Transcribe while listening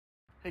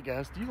Hey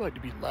guys, do you like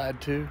to be lied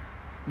to,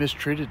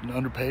 mistreated, and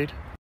underpaid?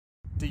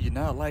 Do you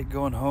not like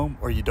going home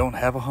or you don't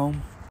have a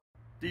home?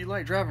 Do you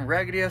like driving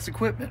raggedy ass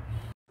equipment?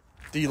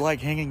 Do you like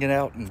hanging it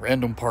out in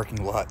random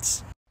parking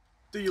lots?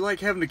 Do you like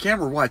having the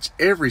camera watch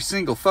every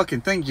single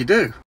fucking thing you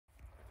do?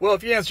 Well,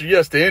 if you answer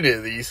yes to any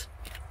of these,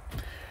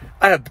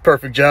 I have the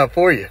perfect job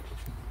for you.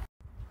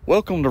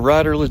 Welcome to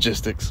Ryder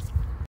Logistics.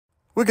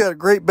 We got a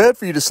great bed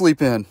for you to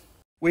sleep in.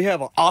 We have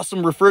an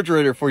awesome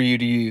refrigerator for you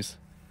to use.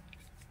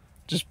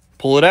 Just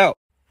pull it out.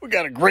 We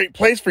got a great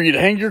place for you to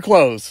hang your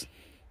clothes.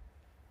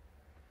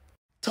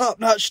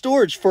 Top-notch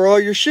storage for all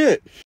your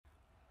shit.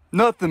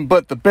 Nothing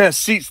but the best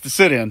seats to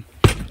sit in.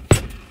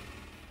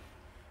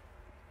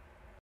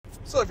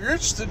 So if you're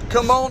interested,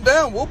 come on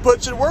down. We'll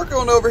put you to work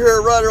on over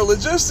here at Ryder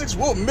Logistics.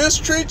 We'll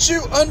mistreat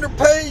you,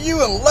 underpay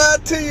you, and lie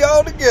to you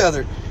all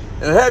together.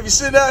 And have you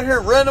sitting out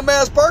here in random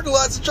ass parking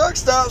lots and truck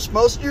stops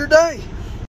most of your day.